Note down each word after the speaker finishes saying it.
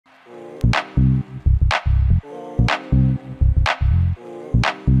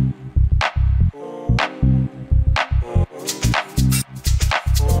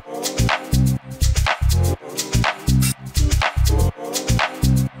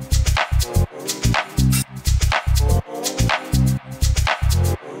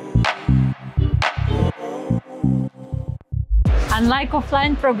Unlike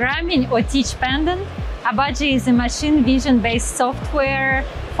offline programming or teach-pendant, ABAGY is a machine vision-based software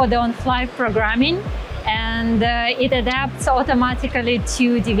for the on-fly programming, and it adapts automatically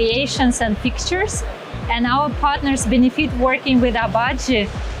to deviations and fixtures. And our partners benefit working with ABAGY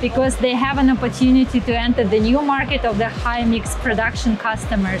because they have an opportunity to enter the new market of the high-mix production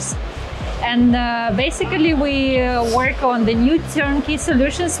customers. And basically we work on the new turnkey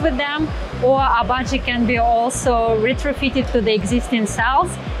solutions with them, or ABAGY can be also retrofitted to the existing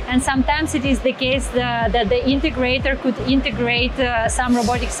cells. And sometimes it is the case that the integrator could integrate some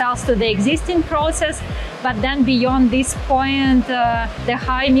robotic cells to the existing process, but then beyond this point the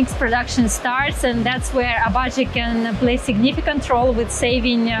high mix production starts, and that's where ABAGY can play significant role with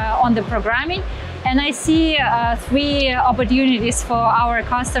saving on the programming. And I see three opportunities for our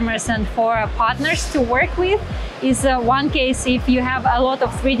customers and for our partners to work with. Is one case if you have a lot of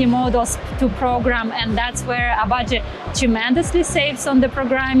 3D models to program, and that's where ABAGY tremendously saves on the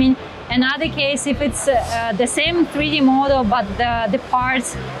programming. Another case if it's the same 3D model but the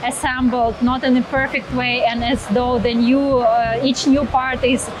parts assembled not in a perfect way, and as though the each new part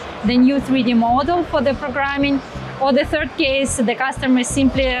is the new 3D model for the programming. Or the third case, the customer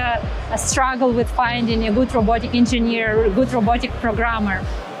simply struggle with finding a good robotic engineer, a good robotic programmer.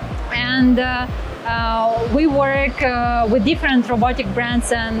 And we work with different robotic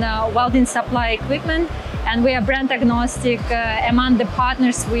brands and welding supply equipment, and we are brand agnostic. Among the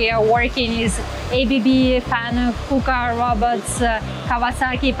partners we are working is ABB, Fanuc, Kuka robots,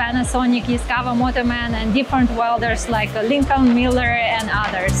 Kawasaki, Panasonic, Yaskawa Motorman, and different welders like Lincoln, Miller, and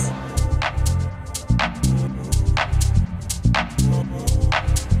others.